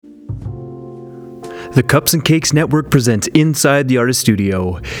The Cups and Cakes Network presents Inside the Artist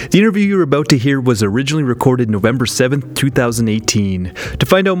Studio. The interview you're about to hear was originally recorded November 7th, 2018. To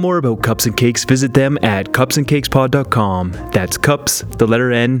find out more about Cups and Cakes, visit them at cupsandcakespod.com. That's cups, the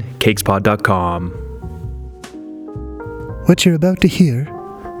letter N, cakespod.com. What you're about to hear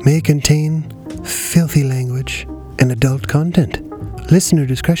may contain filthy language and adult content. Listener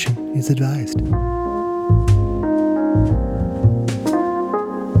discretion is advised.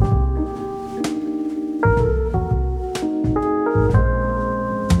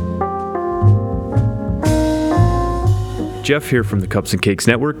 Jeff here from the Cups and Cakes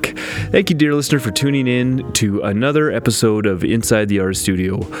Network. Thank you, dear listener, for tuning in to another episode of Inside the Artist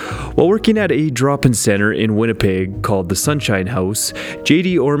Studio. While working at a drop-in center in Winnipeg called the Sunshine House,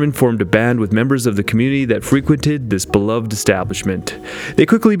 J.D. Orman formed a band with members of the community that frequented this beloved establishment. They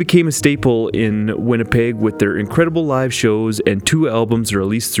quickly became a staple in Winnipeg with their incredible live shows and 2 albums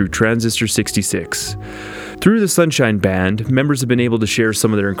released through Transistor 66. Through the Sunshine Band, members have been able to share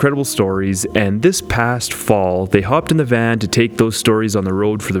some of their incredible stories, and this past fall, they hopped in the van to take those stories on the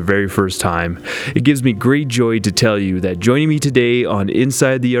road for the very first time. It gives me great joy to tell you that joining me today on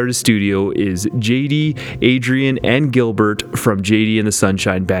Inside the Artist Studio is JD, Adrian, and Gilbert from JD and the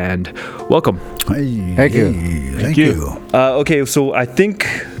Sunshine Band. Welcome. Hey, thank you. Thank you. Okay, so I think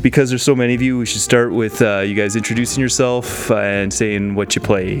because there's so many of you, we should start with you guys introducing yourself and saying what you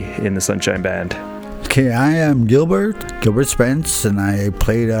play in the Sunshine Band. Okay, I am Gilbert Spence, and I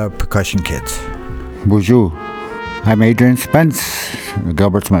play the percussion kits. Bonjour. I'm Adrian Spence.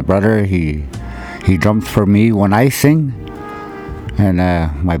 Gilbert's my brother. He drums for me when I sing. And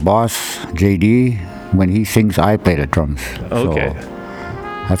my boss, JD, when he sings, I play the drums. Okay. So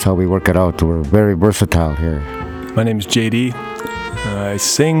that's how we work it out. We're very versatile here. My name is JD. I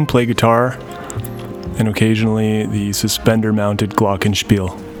sing, play guitar, and occasionally the suspender-mounted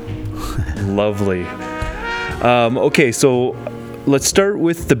glockenspiel. Lovely. Okay, so let's start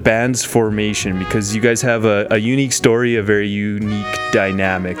with the band's formation, because you guys have a unique story, a very unique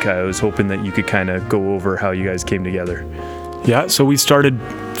dynamic. I was hoping that you could kind of go over how you guys came together. Yeah, so we started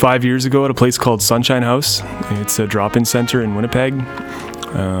 5 years ago at a place called Sunshine House. It's a drop-in center in Winnipeg.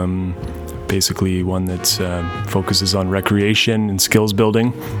 Basically one that focuses on recreation and skills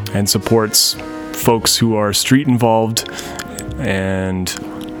building and supports folks who are street involved and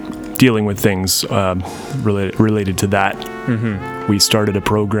dealing with things related to that. Mm-hmm. We started a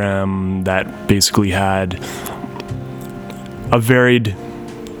program that basically had a varied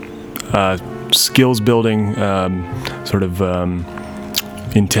skills building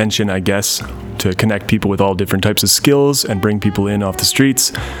intention, I guess, to connect people with all different types of skills and bring people in off the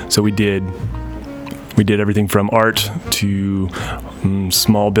streets. So we did everything from art to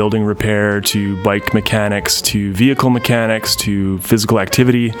small building repair to bike mechanics to vehicle mechanics to physical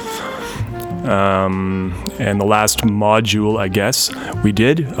activity. And the last module, I guess, we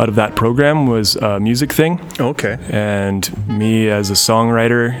did out of that program was a music thing. Okay. And me as a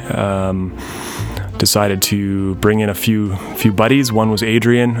songwriter decided to bring in a few buddies. One was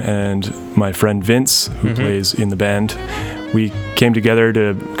Adrian and my friend Vince, who plays in the band. We came together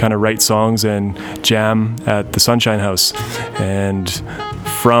to kind of write songs and jam at the Sunshine House. And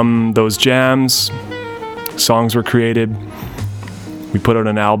from those jams, songs were created. We put out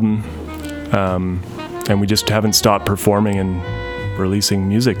an album, and we just haven't stopped performing and releasing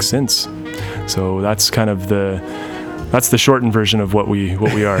music since. So that's kind of the shortened version of what we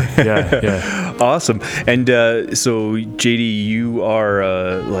are. Yeah. Awesome. And so, JD, you are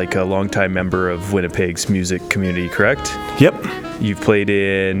like a longtime member of Winnipeg's music community, correct? Yep. You've played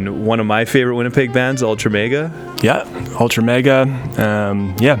in one of my favorite Winnipeg bands, Ultra Mega. Yeah, Ultra Mega.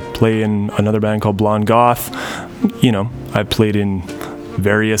 Play in another band called Blonde Goth. You know, I've played in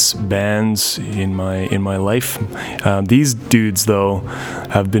various bands in my life. These dudes, though,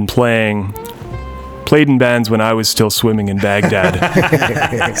 have been played in bands when I was still swimming in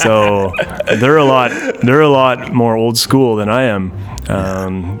Baghdad. So they're a lot more old school than I am.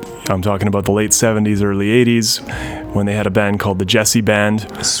 I'm talking about the late 70s, early 80s, when they had a band called the Jesse Band.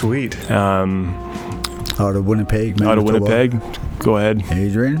 Sweet. Out of Winnipeg, Manitoba. Out of Winnipeg. Go ahead.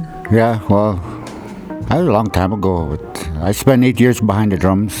 Adrian? Yeah, well, that was a long time ago. I spent 8 years behind the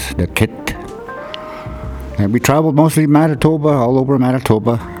drums, the kit. And we traveled mostly Manitoba, all over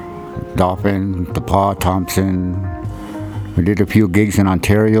Manitoba. Dauphin, DePaul, Thompson. We did a few gigs in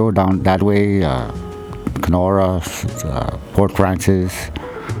Ontario, down that way, Kenora, Port Francis.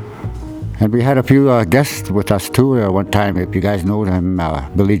 And we had a few guests with us too. One time, if you guys know him,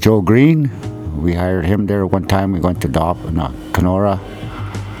 Billy Joe Green. We hired him there one time. We went to Kenora.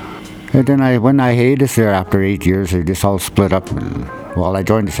 And then when I hiatus there after 8 years, they just all split up. And well, I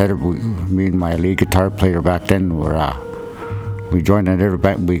joined the set. Me and my lead guitar player back then we joined another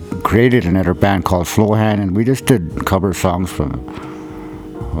band. We created another band called Slowhand, and we just did cover songs from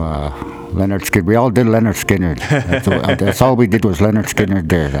Leonard Skinner. We all did Leonard Skinner. That's all we did was Leonard Skinner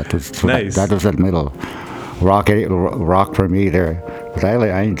there. That was Nice. That was that middle rock for me there. But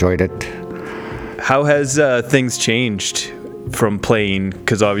I enjoyed it. How has things changed from playing?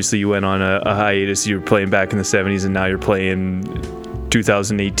 Because obviously you went on a hiatus. You were playing back in the 70s, and now you're playing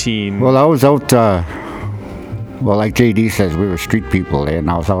 2018. Well, I was out. Well, like JD says, we were street people, and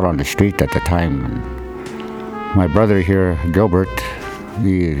I was out on the street at the time. And my brother here, Gilbert,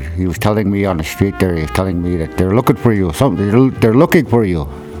 he was telling me on the street there. He was telling me that they're looking for you. They're looking for you.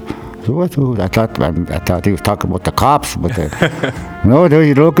 So what? I thought he was talking about the cops, but no,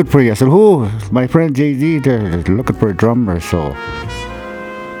 they're looking for you. I said, who? My friend JD. They're looking for a drummer. So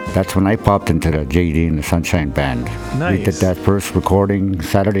that's when I popped into the JD and the Sunshine Band. Nice. We did that first recording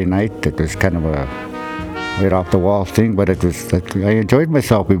Saturday night. It was kind of a right off the wall thing, but it was I enjoyed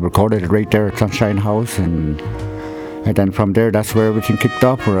myself. We recorded it right there at Sunshine House, and then from there, that's where everything kicked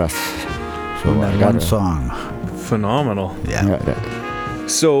off for us. So That one song. Phenomenal. Yeah.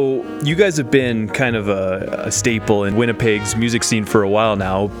 So you guys have been kind of a staple in Winnipeg's music scene for a while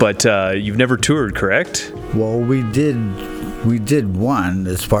now, but you've never toured, correct? Well, we did one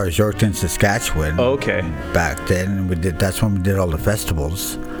as far as Yorkton, Saskatchewan. Oh, okay. Back then, that's when we did all the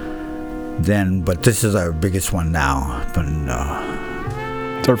festivals. Then, but this is our biggest one now. But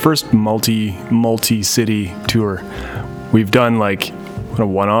It's our first multi-city tour. We've done like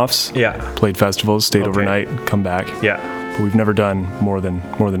one-offs. Yeah. Played festivals, stayed Okay. overnight, come back. Yeah. But we've never done more than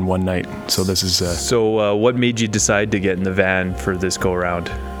one night. So this is So what made you decide to get in the van for this go-around?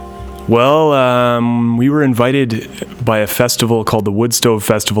 well, we were invited by a festival called the Woodstove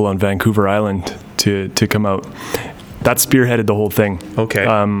Festival on Vancouver Island to come out. That spearheaded the whole thing. Okay.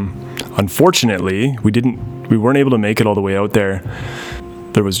 Unfortunately, we weren't able to make it all the way out there.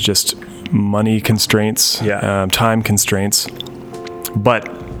 There was just money constraints, time constraints, but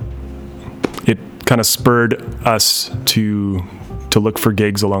it kind of spurred us to look for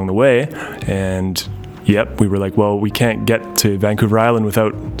gigs along the way. And we were like, well, we can't get to Vancouver Island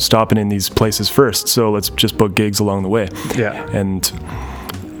without stopping in these places first, so let's just book gigs along the way. Yeah. And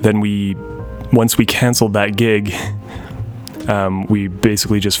then once we canceled that gig, we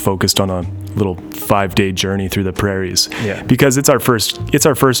basically just focused on a little 5-day journey through the prairies. Yeah. Because it's our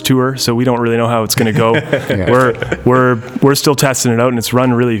first tour, so we don't really know how it's going to go. We're still testing it out, and it's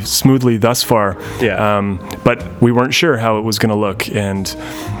run really smoothly thus far. Yeah. But we weren't sure how it was going to look, and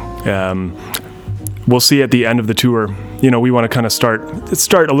we'll see at the end of the tour. We want to kind of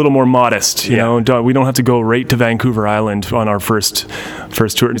start a little more modest. We don't have to go right to Vancouver Island on our first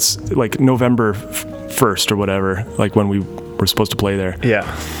tour. It's like November 1st or whatever, like when we were supposed to play there. Yeah.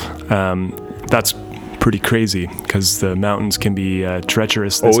 That's pretty crazy because the mountains can be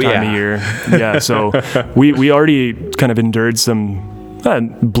treacherous this time of year. Yeah, so we already kind of endured some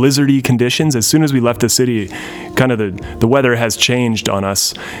blizzardy conditions. As soon as we left the city, kind of the weather has changed on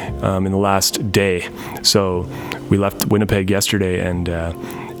us in the last day. So we left Winnipeg yesterday, and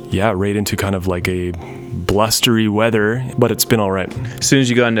right into kind of like a blustery weather, but it's been all right. As soon as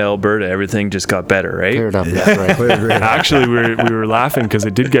you got into Alberta, everything just got better, right? Cleared up, that's right. Actually, we were laughing because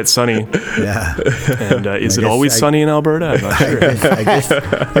it did get sunny. yeah. And is it always sunny in Alberta? I'm not sure.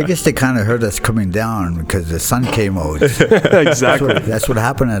 I guess they kind of heard us coming down because the sun came out. Exactly. That's what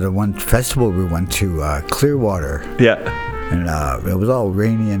happened at one festival we went to, Clearwater. Yeah. And it was all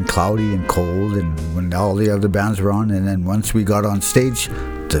rainy and cloudy and cold, and when all the other bands were on, and then once we got on stage,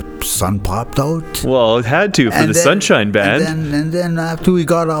 the sun popped out. Well, it had to for the Sunshine Band. And then after we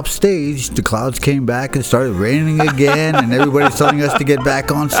got off stage, the clouds came back and started raining again, and everybody's telling us to get back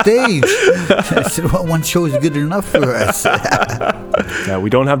on stage. I said, well, one show is good enough for us. Yeah, we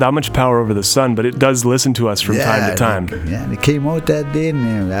don't have that much power over the sun, but it does listen to us from time to time. Yeah, and it came out that day,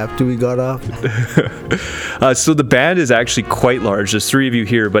 and after we got off. So the band is actually quite large. There's 3 of you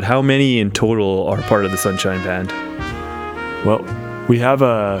here, but how many in total are part of the Sunshine Band? Well, we have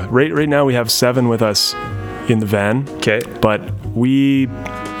right now we have 7 with us in the van. Okay. But we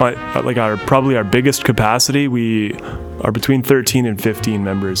probably our biggest capacity, we are between 13 and 15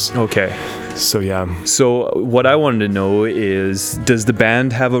 members. Okay. So yeah. So what I wanted to know is, does the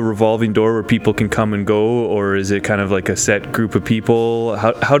band have a revolving door where people can come and go, or is it kind of like a set group of people?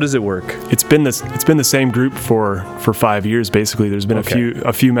 How does it work? It's been the same group for 5 years basically. There's been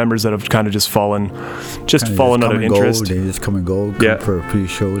a few members that have kind of just fallen out of interest. They just come and go for a few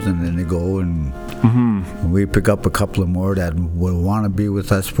shows, and then they go, and we pick up a couple of more that will want to be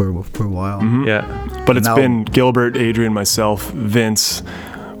with us for a while. Yeah, but it's been Gilbert, Adrian, myself, Vince.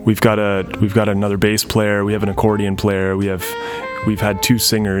 We've got another bass player. We have an accordion player. We've had 2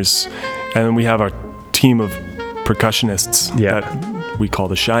 singers, and then we have our team of percussionists that we call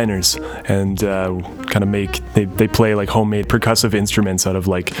the Shiners, and kind of they play like homemade percussive instruments out of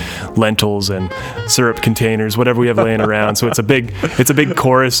like lentils and syrup containers, whatever we have laying around. So it's a big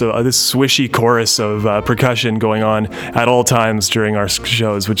chorus of this swishy chorus of percussion going on at all times during our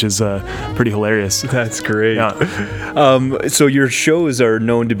shows, which is pretty hilarious. That's great. Yeah. So your shows are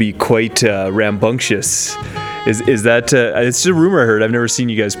known to be quite rambunctious. Is that it's a rumor I heard? I've never seen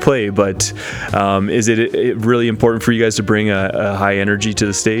you guys play, but is it really important for you guys to bring a high energy to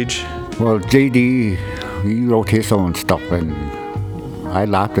the stage? Well, JD, he wrote his own stuff, and I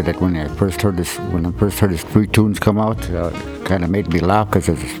laughed at it when I first heard this. When I first heard his 3 tunes come out, kind of made me laugh because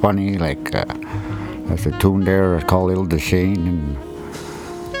it's funny. Like there's a tune there called "Il Deshane"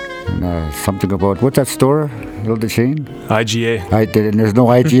 and something about what's that store? Il Deshane? IGA. And there's no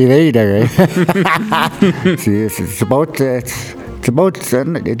IGA there, right? See, it's about.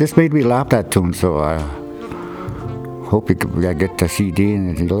 It just made me laugh, that tune. So I hope I get the CD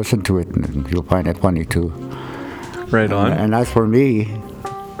and you listen to it, and you'll find it funny too. Right on. And as for me,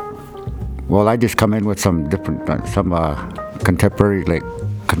 well, I just come in with some different, contemporary like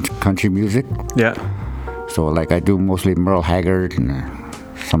country music. Yeah. So like I do mostly Merle Haggard and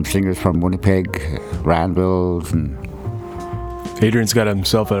some singers from Winnipeg, Randvilles, and Adrian's got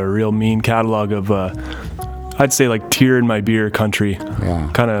himself a real mean catalog of I'd say like tear in my beer country. Yeah.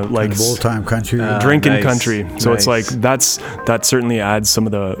 Kind of like old time country, drinking nice. country. So Nice. it's like that certainly adds some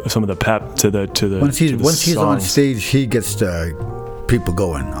of the pep to the Once he's on songs. stage, he gets people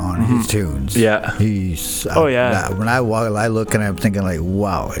going on his tunes. Yeah. He's when I look and I'm thinking like,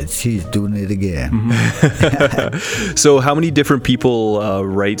 wow, he's doing it again. So how many different people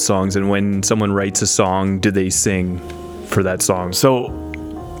write songs, and when someone writes a song, do they sing for that song? So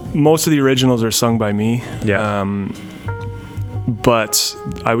most of the originals are sung by me. Yeah. But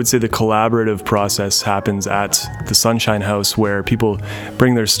I would say the collaborative process happens at the Sunshine House, where people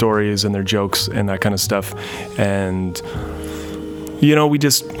bring their stories and their jokes and that kind of stuff. And, we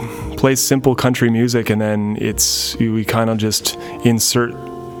just play simple country music, and then we kind of just insert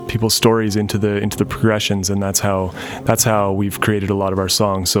people's stories into the progressions, and that's how we've created a lot of our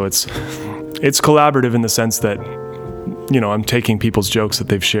songs. So it's collaborative in the sense that I'm taking people's jokes that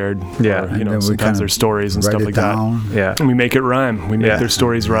they've shared. Yeah. Or, sometimes their stories and stuff like that. Yeah. And we make it rhyme. We make their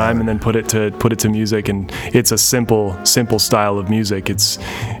stories rhyme, and then put it to music. And it's a simple style of music. It's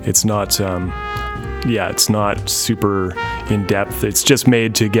not it's not super in depth. It's just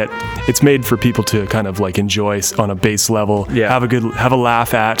made for people to kind of like enjoy on a base level. Yeah. Have a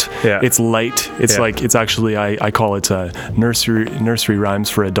laugh at. Yeah. It's light. It's like, it's actually, I call it nursery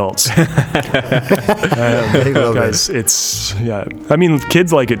rhymes for adults. Because it's I mean,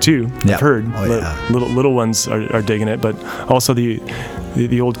 kids like it too. Yeah. I've heard. Oh, yeah. Little ones are digging it, but also the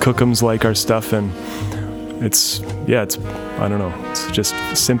old cookums like our stuff, and it's I don't know, it's just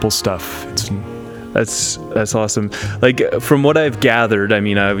simple stuff. That's awesome. Like, from what I've gathered, I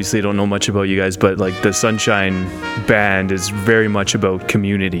mean, I obviously don't know much about you guys, but like the Sunshine Band is very much about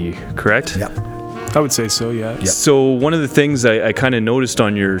community, correct? Yep. I would say so, yeah. Yep. So one of the things I kind of noticed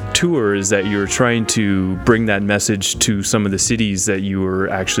on your tour is that you were trying to bring that message to some of the cities that you were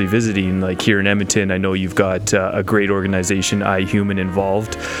actually visiting. Like here in Edmonton, I know you've got a great organization, iHuman,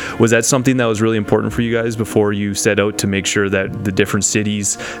 involved. Was that something that was really important for you guys before you set out to make sure that the different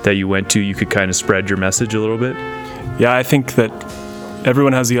cities that you went to, you could kind of spread your message a little bit? Yeah, I think that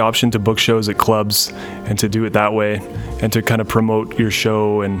everyone has the option to book shows at clubs and to do it that way, and to kind of promote your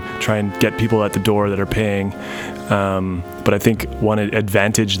show and try and get people at the door that are paying. But I think one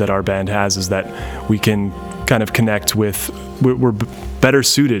advantage that our band has is that we can kind of connect with, we're better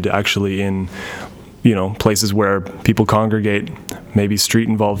suited actually in, places where people congregate. Maybe street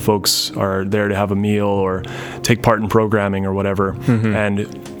involved folks are there to have a meal or take part in programming or whatever. Mm-hmm. And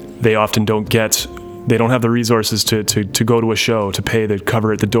they often they don't have the resources to go to a show, to pay the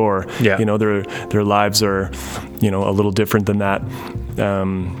cover at the door. Yeah. Their lives are, a little different than that.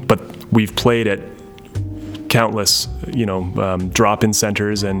 But we've played at countless, drop-in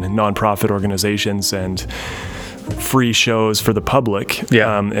centers and nonprofit organizations and free shows for the public.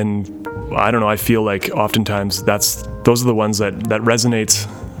 Yeah. And I don't know. I feel like oftentimes those are the ones that resonate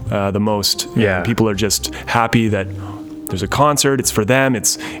the most. Yeah. And people are just happy that there's a concert. It's for them.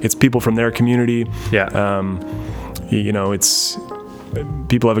 It's people from their community. Yeah. It's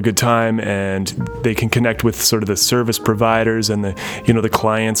people have a good time, and they can connect with sort of the service providers and the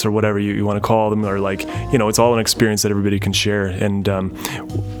clients or whatever you want to call them, or like, it's all an experience that everybody can share. And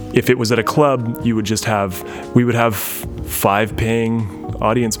if it was at a club, we would have 5 paying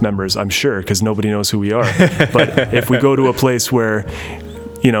audience members, I'm sure, because nobody knows who we are. But if we go to a place where,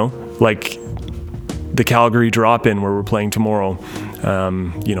 like the Calgary Drop-In where we're playing tomorrow,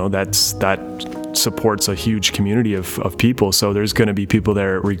 that supports a huge community of people. So there's going to be people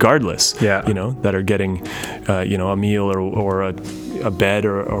there regardless, that are getting, a meal or a bed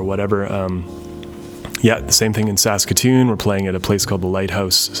or whatever. The same thing in Saskatoon. We're playing at a place called the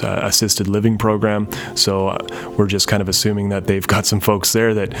Lighthouse Assisted Living Program. So we're just kind of assuming that they've got some folks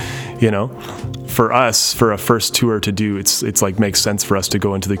there that, for us, for a first tour to do, it's like makes sense for us to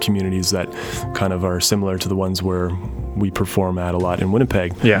go into the communities that kind of are similar to the ones where we perform at a lot in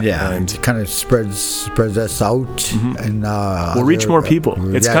Winnipeg. And it kind of spreads us out, and we'll reach more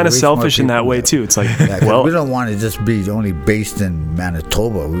people. It's kind of selfish in that way too. It's like, we don't want to just be only based in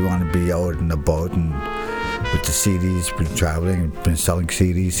Manitoba. We want to be out and about and with the CDs, been traveling, been selling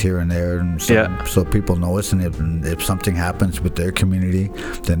CDs here and there, and so people know us. And if something happens with their community,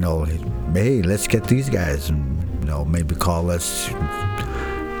 then they'll, hey, let's get these guys, and maybe call us,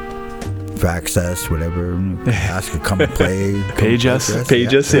 fax us, whatever, ask to come and play, page us,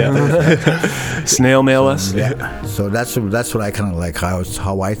 snail mail us. So that's what I kind of like,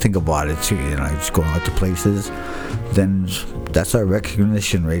 how I think about it too. Just going out to places, then that's our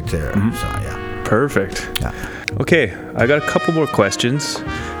recognition right there. So Perfect. Okay, I got a couple more questions,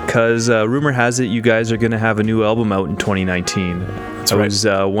 because rumor has it you guys are going to have a new album out in 2019. That's I right. was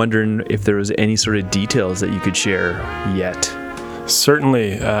wondering if there was any sort of details that you could share yet.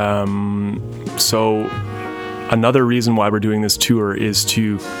 Certainly. So another reason why we're doing this tour is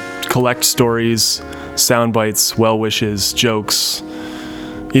to collect stories, sound bites, well wishes, jokes,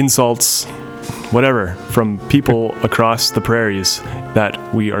 insults, whatever, from people across the prairies that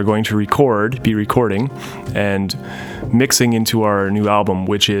we are going to be recording and mixing into our new album,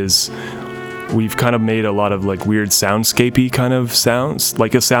 which is, we've kind of made a lot of like weird soundscapey kind of sounds,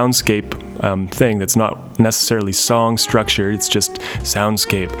 like a soundscape thing that's not necessarily song structured, it's just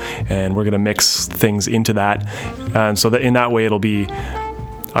soundscape, and we're going to mix things into that, and so that in that way it'll be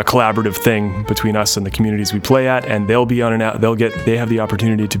a collaborative thing between us and the communities we play at, and they'll be on they have the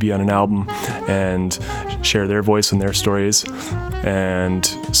opportunity to be on an album and share their voice and their stories. And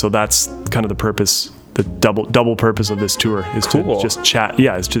so that's kind of the purpose, the double purpose of this tour, is to just chat.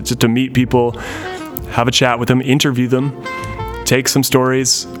 It's just to meet people, have a chat with them, interview them, take some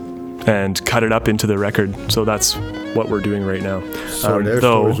stories and cut it up into the record. So that's what we're doing right now. So their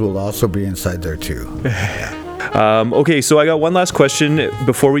stories will also be inside there too. Okay, so I got one last question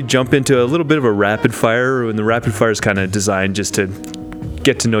before we jump into a little bit of a rapid fire, and the rapid fire is kind of designed just to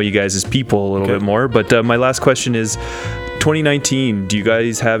get to know you guys as people a little bit more. But my last question is, 2019, do you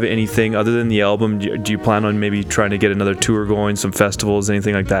guys have anything other than the album? Do you plan on maybe trying to get another tour going, some festivals,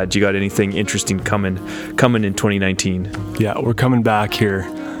 anything like that? Do you got anything interesting coming in 2019? Yeah, we're coming back here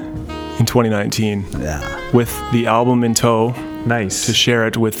in 2019 with the album in tow. Nice. To share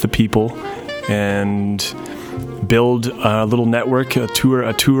it with the people and build a little network, a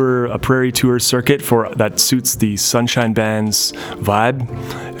prairie tour circuit that suits the Sunshine Band's vibe,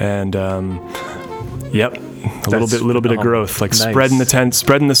 and a little bit of growth, like nice.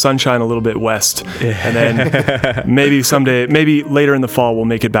 spreading the sunshine a little bit west, and then maybe someday, maybe later in the fall, we'll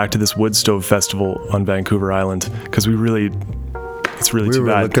make it back to this Wood Stove Festival on Vancouver Island, because it's really too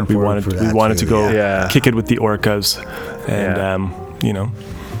bad. We wanted to go kick it with the Orcas, and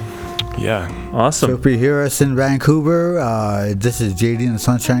Awesome. So if you hear us in Vancouver, this is JD and the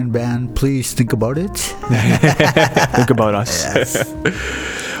Sunshine Band. Please think about it. Think about us. Yes.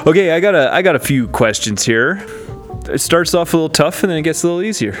 Okay, I got a few questions here. It starts off a little tough and then it gets a little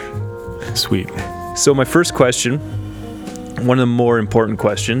easier. Sweet. So my first question, one of the more important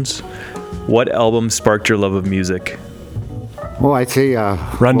questions, what album sparked your love of music? Well, I'd say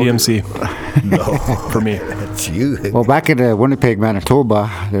Run DMC. No, for me. It's you. Well, back in Winnipeg, Manitoba,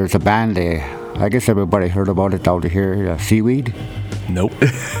 there's a band. I guess everybody heard about it out here. Seaweed. Nope.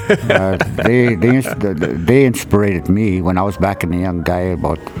 They inspired me when I was back in a young guy,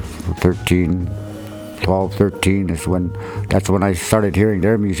 about 13 that's when I started hearing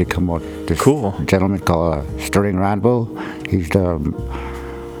their music come out. This gentleman called Sterling Randall. He's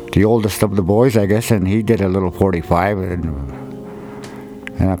the oldest of the boys, I guess, and he did a little 45,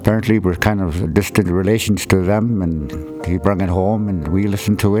 And apparently we're kind of distant relations to them, and he brought it home and we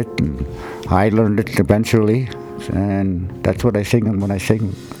listened to it, and I learned it eventually, and that's what I sing when I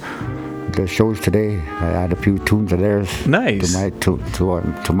sing the shows today. I add a few tunes of theirs Nice.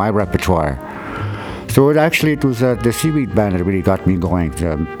 to my repertoire. So it was the Seaweed Band that really got me going,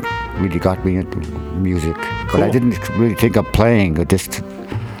 really got me into music. But I didn't really think of playing, but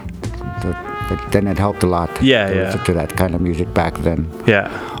then it helped a lot. Yeah, to listen to that kind of music back then. Yeah.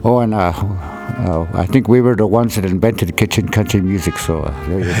 Oh, and I think we were the ones that invented kitchen country music, so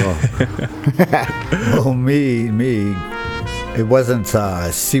there you go. Well, me, it wasn't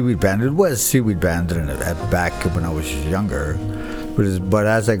Seaweed Band. It was Seaweed Band back when I was younger. But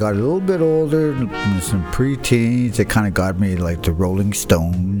as I got a little bit older, some pre-teens, it kind of got me like the Rolling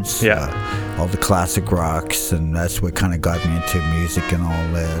Stones, all the classic rocks, and that's what kind of got me into music and all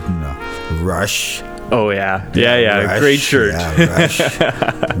that. And Rush. Oh yeah. Rush, great shirt.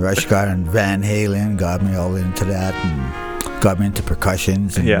 Yeah, Rush got in Van Halen, got me all into that, and got me into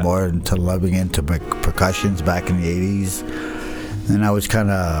percussions and more into loving into percussions back in the 80s. And I was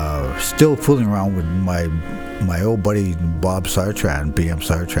kind of still fooling around with my old buddy Bob Sartran, BM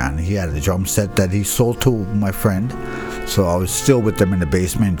Sartran. He had a drum set that he sold to my friend. So I was still with them in the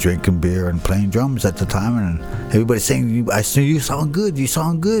basement drinking beer and playing drums at the time, and everybody saying, I said, you sound good.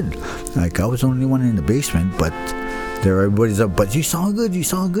 Like I was the only one in the basement, but everybody's up, but you sound good.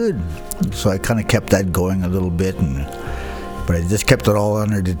 So I kind of kept that going a little bit, but I just kept it all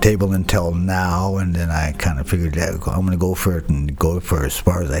under the table until now, and then I kind of figured that I'm going to go for it and go for as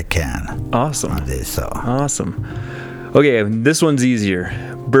far as I can. Awesome. On this, so. Awesome. Okay, this one's easier.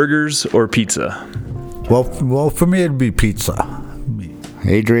 Burgers or pizza? Well, for me it'd be pizza.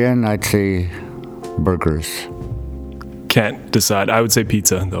 Adrian, I'd say burgers. Can't decide. I would say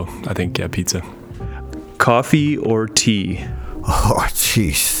pizza, though. I think, pizza. Coffee or tea? Oh,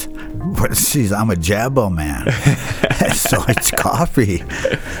 jeez. I'm a Jabba man. So it's coffee.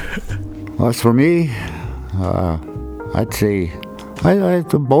 Well, as for me, I'd say I like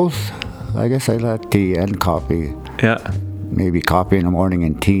both. I guess I like tea and coffee. Yeah. Maybe coffee in the morning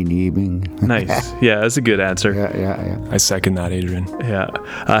and tea in the evening. Nice. Yeah, that's a good answer. Yeah. I second that, Adrian. Yeah.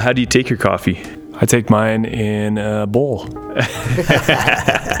 How do you take your coffee? I take mine in a bowl. With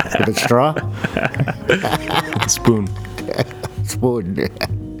a straw? With a spoon. Spoon.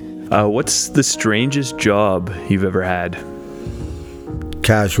 What's the strangest job you've ever had?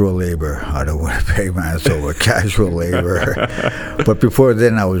 Casual labor. I don't want to pay Manitoba. Casual labor. But before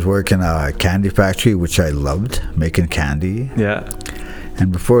then, I was working a candy factory, which I loved, making candy. Yeah.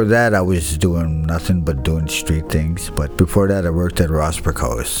 And before that, I was doing nothing but doing street things. But before that, I worked at Rossbrook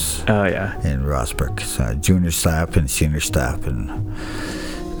House. Oh, yeah. In Rossbrook. So junior staff and senior staff. And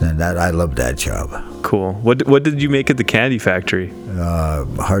that I loved that job. Cool. What did you make at the candy factory?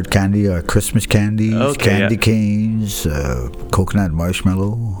 Hard candy, Christmas candies, candy canes, coconut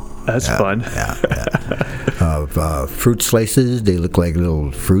marshmallow. That's fun. Fruit slices. They look like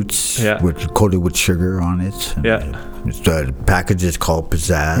little fruits coated with sugar on it. And the package is called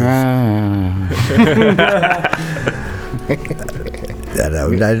Pizzazz.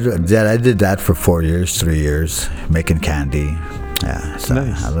 I did that for 4 years, 3 years, making candy. Yeah, so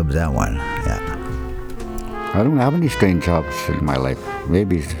nice. I love that one. Yeah. I don't have any strange jobs in my life.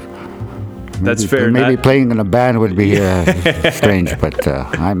 Maybe that's fair. Maybe playing in a band would be strange, but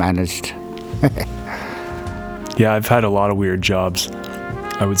I managed. Yeah, I've had a lot of weird jobs.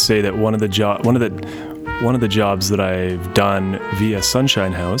 I would say that one of the jobs that I've done via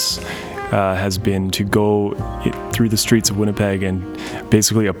Sunshine House has been to go through the streets of Winnipeg and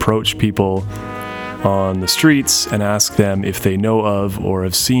basically approach people on the streets and ask them if they know of or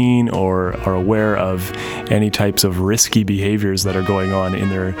have seen or are aware of any types of risky behaviors that are going on in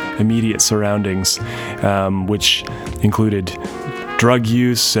their immediate surroundings, which included drug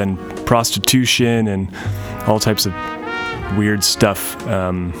use and prostitution and all types of weird stuff,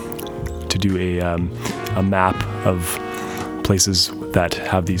 to do a map of places that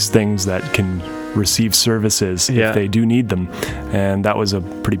have these things that can receive services if they do need them. And that was a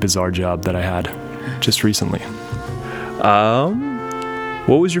pretty bizarre job that I had just recently.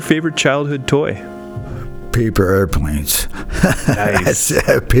 What was your favorite childhood toy? Paper airplanes. Nice.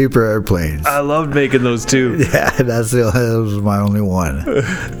 Paper airplanes. I loved making those too. Yeah, that was my only one.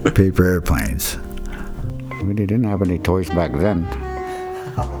 Paper airplanes. We didn't have any toys back then.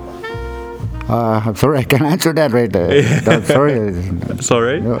 I'm sorry, I can't answer that right there. I'm sorry. That's all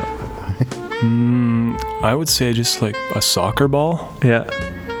right. No. I would say just like a soccer ball. Yeah.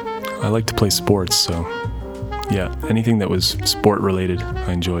 I like to play sports, so yeah, anything that was sport related,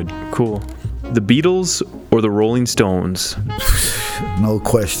 I enjoyed. Cool. The Beatles or the Rolling Stones? no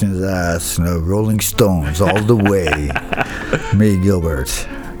questions asked. No, Rolling Stones all the way. May Gilbert.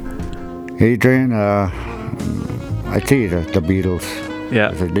 Adrian, I tell you the Beatles.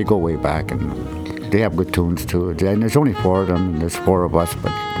 Yeah. They go way back, and they have good tunes too. And there's only 4 of them, and there's 4 of us,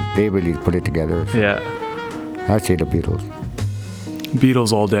 but they really put it together. So Yeah. I'd say the Beatles.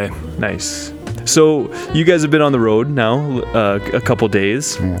 Beatles all day. Nice. So you guys have been on the road now a couple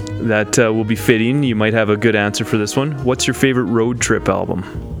days. Yeah. That will be fitting. You might have a good answer for this one. What's your favorite road trip album?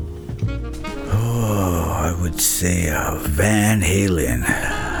 Oh, I would say Van Halen.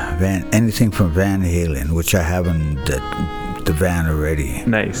 Anything from Van Halen, which I have in the van already.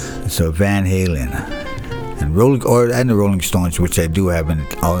 Nice. So Van Halen. And the Rolling Stones, which I do have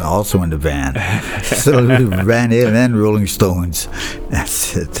also in the van. So Van Halen and Rolling Stones.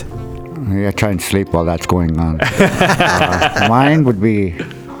 That's it. Yeah, try and sleep while that's going on. Mine would be,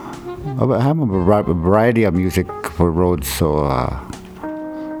 I have a variety of music for roads, so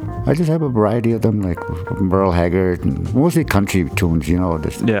I just have a variety of them, like Merle Haggard, and mostly country tunes,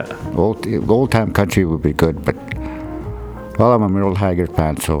 Yeah. Old time country would be good, but well, I'm a Merle Haggard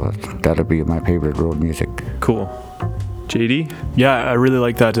fan, so that'll be my favorite road music. Cool. JD? Yeah, I really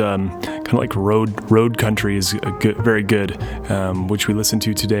like that kind of like road country is very good, which we listened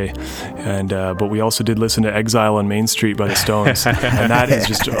to today, and but we also did listen to Exile on Main Street by the Stones, and that is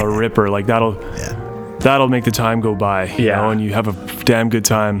just a ripper. Like that'll make the time go by, you know, and you have a damn good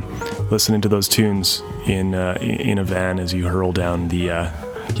time listening to those tunes in a van as you hurl down the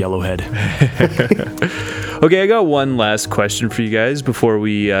Yellowhead. Okay, I got one last question for you guys before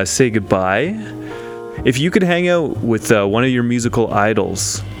we say goodbye. If you could hang out with one of your musical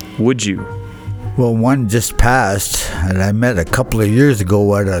idols, would you? Well, one just passed, and I met a couple of years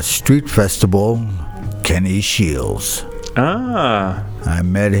ago at a street festival, Kenny Shields. Ah. I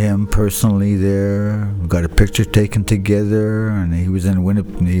met him personally there. We got a picture taken together, and he was in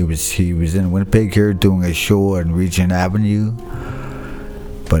Winnipeg. He was in Winnipeg here doing a show on Regent Avenue.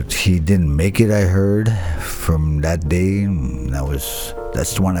 But he didn't make it, I heard, from that day.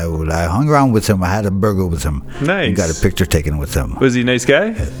 That's the one I hung around with him. I had a burger with him. Nice. And got a picture taken with him. Was he a nice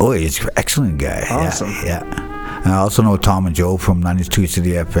guy? Oh, he's an excellent guy. Awesome. Yeah. And I also know Tom and Joe from 92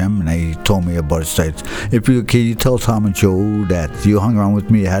 City FM, and they told me about his sites. Can you tell Tom and Joe that you hung around with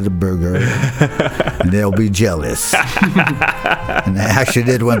me, had a burger, and they'll be jealous. And I actually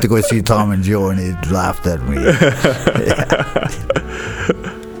did want to go see Tom and Joe, and they laughed at me.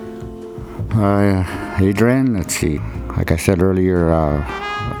 Adrian, let's see. Like I said earlier,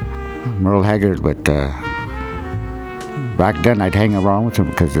 Merle Haggard, but back then I'd hang around with him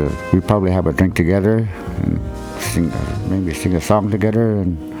because we'd probably have a drink together and maybe sing a song together,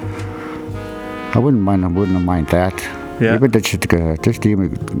 and I wouldn't mind that. Yeah. Even just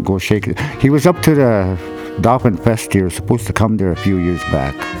even go shake it. He was up to the Dolphin Fest. He was supposed to come there a few years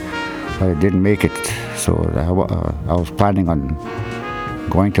back, but I didn't make it. So I was planning on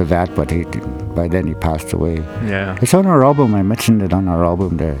going to that, but by then he passed away. Yeah. It's on our album. I mentioned it on our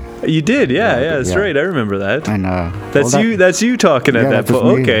album there. You did, yeah, that's right. I remember that. And that's you talking at that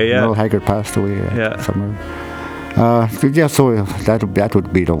point. Okay, yeah. Merle Haggard passed away. Somewhere. So that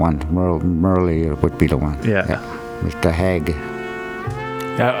would be the one. Merle would be the one. Yeah. Mr. Hag.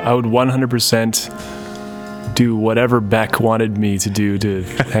 Yeah, I would 100% do whatever Beck wanted me to do to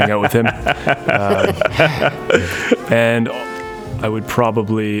hang out with him, and I would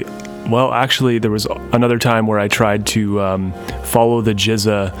probably. Well, actually, there was another time where I tried to follow the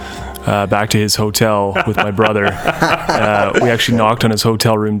Jizza back to his hotel with my brother. We actually knocked on his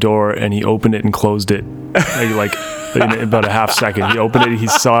hotel room door, and he opened it and closed it like in about a half second. He opened it. He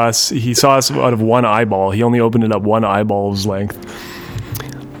saw us out of one eyeball. He only opened it up one eyeball's length,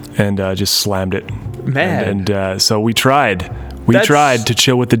 and just slammed it. Man. And so we tried. We tried to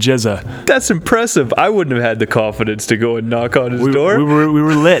chill with the Jizza. That's impressive. I wouldn't have had the confidence to go and knock on his door. We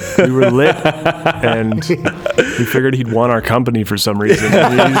were lit. And we figured he'd want our company for some reason.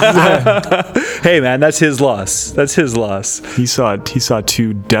 Hey man, that's his loss. He saw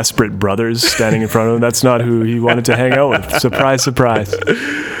two desperate brothers standing in front of him. That's not who he wanted to hang out with. Surprise, surprise.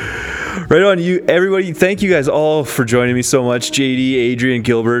 Right on, you everybody. Thank you guys all for joining me so much. JD, Adrian,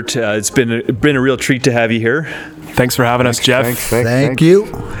 Gilbert. It's been a real treat to have you here. Thanks for having us, Jeff. Thank you.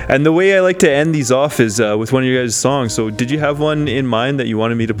 And the way I like to end these off is with one of your guys' songs. So did you have one in mind that you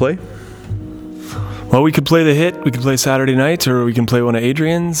wanted me to play? Well, we could play the hit. We could play Saturday Night, or we can play one of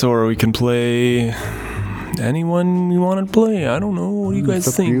Adrian's, or we can play anyone we want to play. I don't know. What do you guys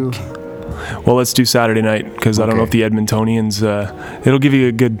think? Well, let's do Saturday Night, because I don't know if the Edmontonians... it'll give you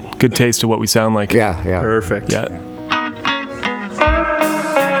a good taste of what we sound like. Yeah. Perfect. Yeah.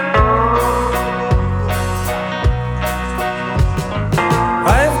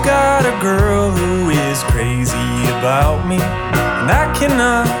 me, and I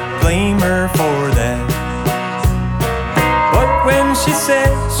cannot blame her for that. But when she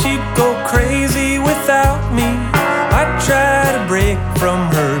said she'd go crazy without me, I tried to break from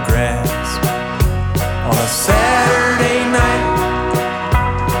her grasp. On a Saturday night,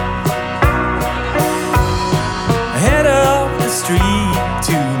 I head up the street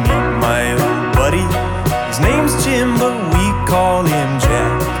to meet my old buddy. His name's Jim, but we call him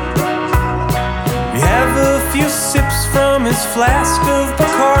Jack. We have a few sips from his flask of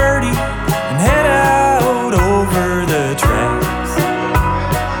Bacardi and head out over the tracks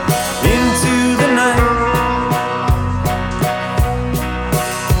into the night.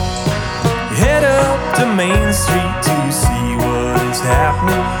 We head up to Main Street to see what is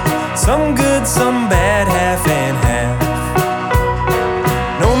happening. Some good, some bad, half and half.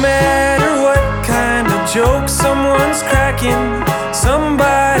 No matter what kind of joke someone's cracking,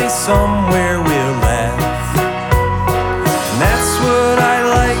 somebody somewhere will laugh. And that's what I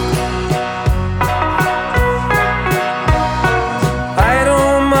like. I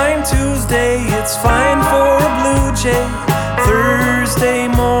don't mind Tuesday, it's fine for a Blue Jay. Thursday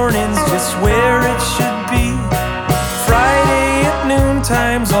morning's just where it should be. Friday at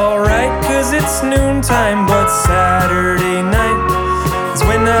noontime's alright, 'cause it's noontime. But Saturday night is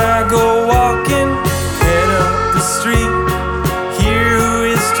when I go walking, head up the street, hear who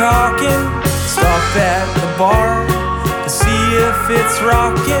is talking, stop at the bar to see if it's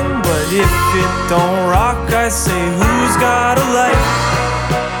rocking. But if it don't rock, I say, who's got a light?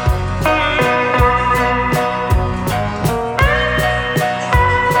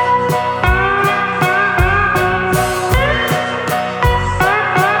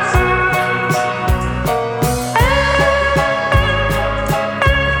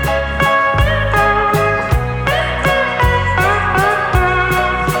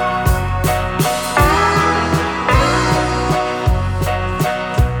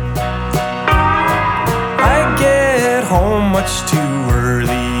 Much too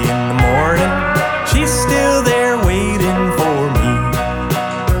early in the morning, she's still there waiting for me.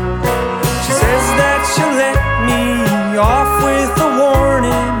 She says that she'll let me off with a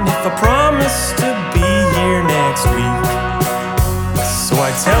warning if I promise to be here next week. So I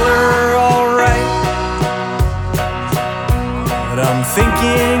tell her alright, but I'm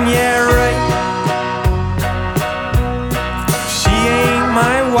thinking, yeah, right, she ain't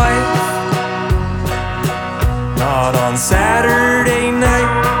my wife. Not on Saturday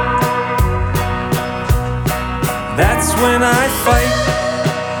night. That's when I fight.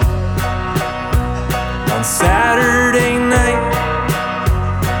 On Saturday night,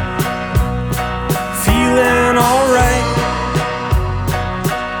 feeling alright.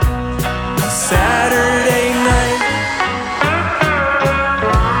 On Saturday night.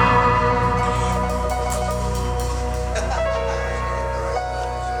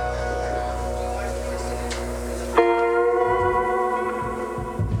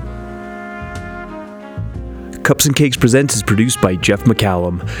 Cups and Cakes Presents is produced by Jeff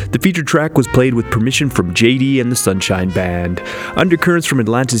McCallum. The featured track was played with permission from JD and the Sunshine Band. Undercurrents from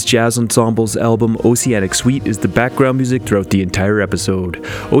Atlantis Jazz Ensemble's album Oceanic Suite is the background music throughout the entire episode.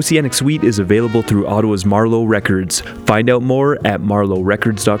 Oceanic Suite is available through Ottawa's Marlowe Records. Find out more at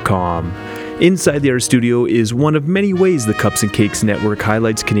marlowerecords.com. Inside the Art Studio is one of many ways the Cups and Cakes Network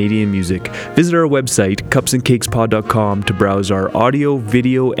highlights Canadian music. Visit our website, cupsandcakespod.com, to browse our audio,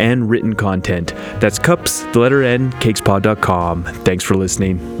 video, and written content. That's cups, the letter N, cakespod.com. Thanks for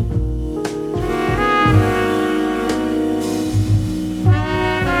listening.